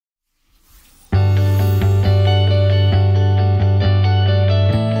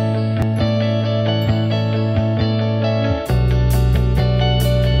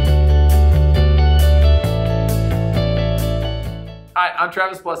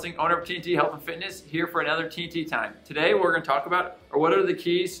Travis Blessing, owner of TNT Health and Fitness, here for another TNT Time. Today we're going to talk about what are the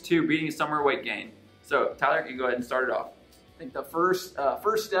keys to beating summer weight gain. So Tyler, you go ahead and start it off. I think the first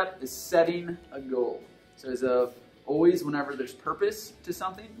step is setting a goal. So as of always, whenever there's purpose to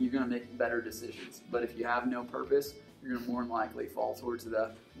something, you're going to make better decisions. But if you have no purpose, you're going to more than likely fall towards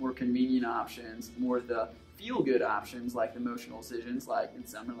the more convenient options, more the feel-good options like the emotional decisions, like in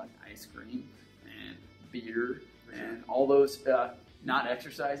summer, like ice cream and beer and all those. Not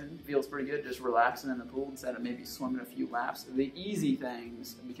exercising feels pretty good, just relaxing in the pool instead of maybe swimming a few laps. The easy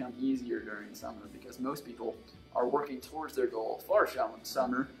things become easier during summer because most people are working towards their goal far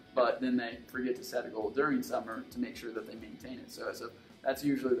summer, but then they forget to set a goal during summer to make sure that they maintain it. So that's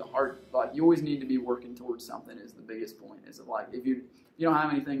usually the hard, like you always need to be working towards something is the biggest point. Is like if you don't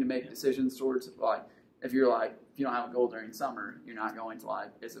have anything to make decisions towards, like if you don't have a goal during summer, you're not going to like,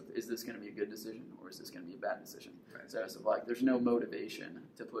 is this going to be a good decision or is this going to be a bad decision? Right. So like there's no motivation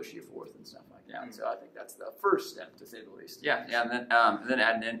to push you forth and stuff like that. Mm-hmm. So I think that's the first step, to say the least. Yeah, and then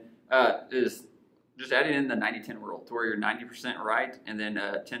adding in is just adding in the 90-10 rule to where you're 90% right and then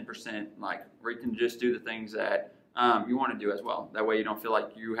 10% like where you can just do the things that you want to do as well. That way you don't feel like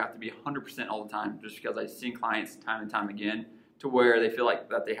you have to be 100% all the time, just because I've seen clients time and time again to where they feel like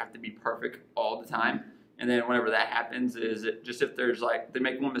that they have to be perfect all the time. And then whenever that happens, is it just if there's like they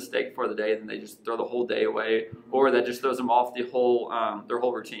make one mistake for the day, then they just throw the whole day away, or that just throws them off the whole their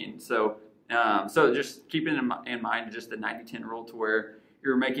whole routine. So just keeping in mind just the 90-10 rule to where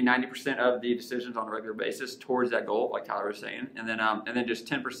you're making 90% of the decisions on a regular basis towards that goal, like Tyler was saying, and then just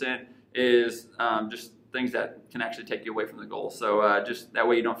 10% is just things that can actually take you away from the goal. So just that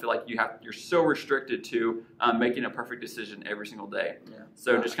way you don't feel like you're so restricted to making a perfect decision every single day. Yeah.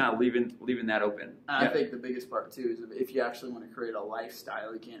 So just kind of leaving that open. And I think the biggest part too is if you actually want to create a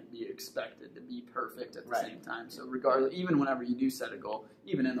lifestyle, you can't be expected to be perfect at the same time. So regardless, even whenever you do set a goal,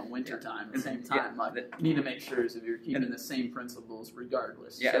 even in the winter time, at the same time, like you need to make sure that you're keeping the same principles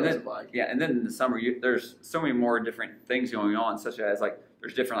regardless. Yeah, so and then in the summer, there's so many more different things going on, such as like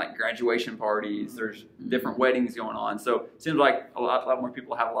there's different like graduation parties, there's different weddings going on. So it seems like a lot more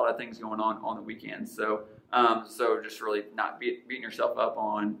people have a lot of things going on the weekends. So just really not beating yourself up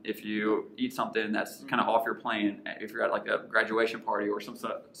on if you eat something that's kind of off your plan, if you're at like a graduation party or some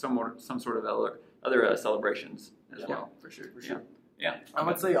sort of other celebrations as well. For sure. Yeah. I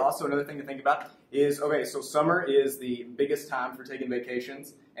would say also another thing to think about is, okay, so summer is the biggest time for taking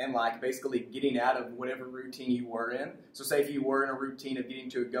vacations and like basically getting out of whatever routine you were in. So say if you were in a routine of getting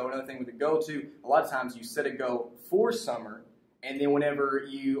to a goal, another thing with a go to, a lot of times you set a goal for summer, and then whenever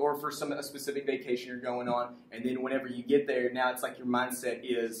or for a specific vacation you're going on, and then whenever you get there, now it's like your mindset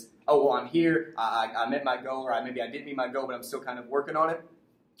is, oh, well, I'm here, I met my goal, or maybe I didn't meet my goal, but I'm still kind of working on it.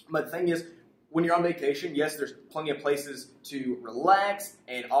 But the thing is, when you're on vacation, yes, there's plenty of places to relax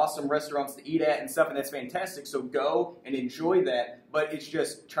and awesome restaurants to eat at and stuff, and that's fantastic. So go and enjoy that, but it's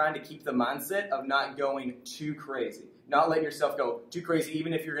just trying to keep the mindset of not going too crazy. Not letting yourself go too crazy,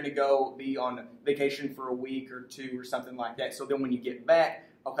 even if you're going to go be on vacation for a week or two or something like that. So then when you get back,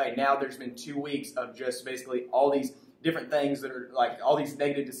 okay, now there's been 2 weeks of just basically all these different things that are like all these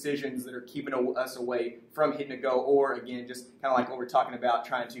negative decisions that are keeping us away from hitting a goal, or again, just kind of like what we're talking about,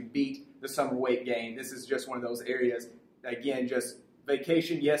 trying to beat the summer weight gain. This is just one of those areas. Again, just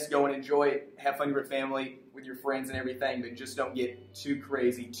vacation, yes, go and enjoy it, have fun with your family, with your friends and everything, but just don't get too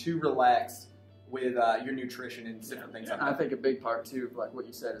crazy, too relaxed with your nutrition and different things like that. I think a big part too of like what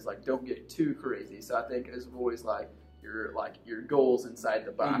you said is like don't get too crazy. So I think as always like your goals inside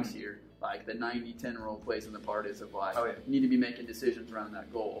the box here, like the 90-10 rule plays in the part is of like you need to be making decisions around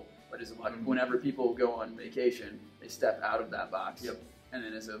that goal. But is like whenever people go on vacation, they step out of that box. Yep. And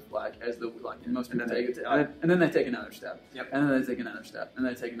then most people take it, and then they take another step. Yep. And then they take another step, and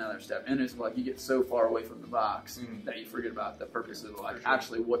they take another step, and it's like you get so far away from the box that you forget about the purpose of like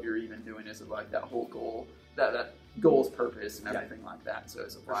actually what you're even doing is like that whole goal, that goal's purpose and everything like that. So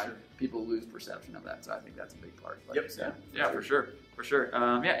it's why people lose perception of that. So I think that's a big part. Like For sure.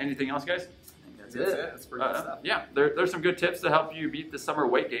 Anything else, guys? That's it. That's pretty good stuff. Yeah, there's some good tips to help you beat the summer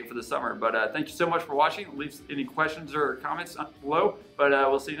weight gain for the summer. But thank you so much for watching. Leave any questions or comments below. But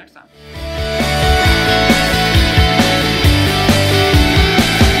we'll see you next time.